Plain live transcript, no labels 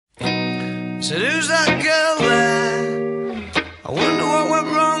Said, who's that girl there? I wonder what went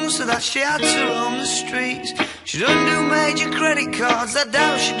wrong so that she had to roam the streets. She doesn't do major credit cards, I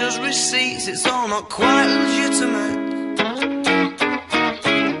doubt she does receipts. It's all not quite legitimate.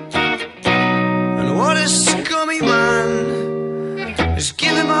 And what a scummy man. Just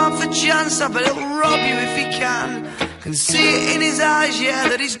give him half a chance, I bet he'll rob you if he can. Can see it in his eyes, yeah,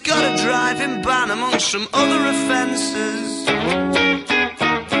 that he's got a driving ban amongst some other offences.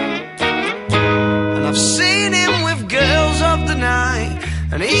 And I've seen him with girls of the night,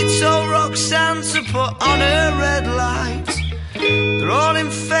 and he told Roxanne to put on her red light. They're all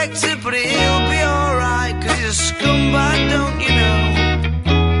infected, but he'll be alright, 'cause he's a scumbag, don't you know?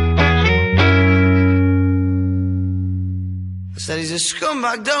 I said he's a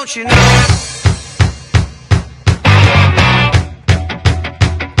scumbag, don't you know?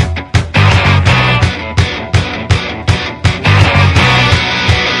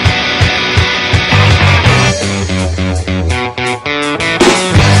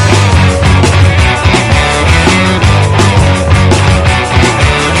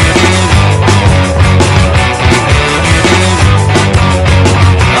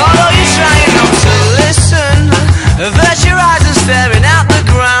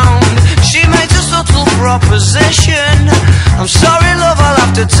 Proposition. I'm sorry, love, I'll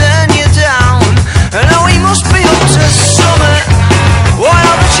have to turn you down. I know he must be up to something. What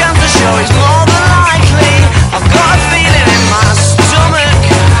are the chances? Sure, he's more than likely. I've got a feeling in my stomach.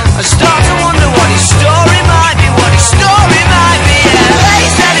 I start to wonder what his story might be. What his story might be. Yeah, they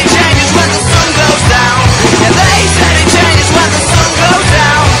said it changes when the sun goes down. Yeah, they said it changes when the sun goes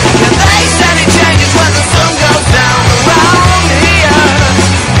down. Yeah, they said it changes when the sun goes down. Around here, around.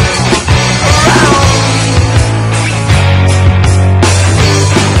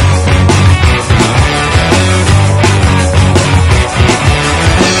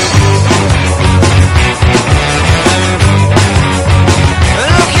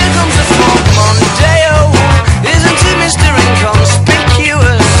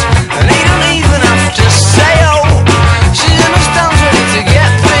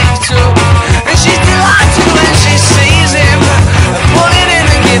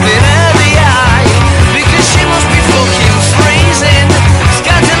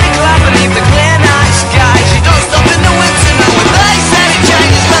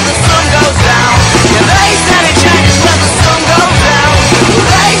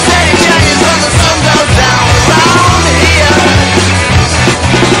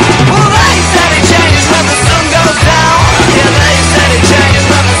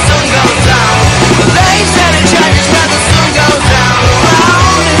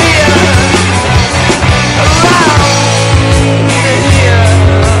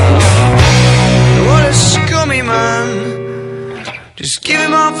 Just give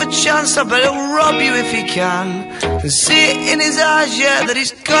him half a chance, I bet he'll rob you if he can. Can see it in his eyes, yeah, that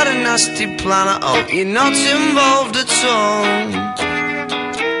he's got a nasty plan. I hope you're not involved at all.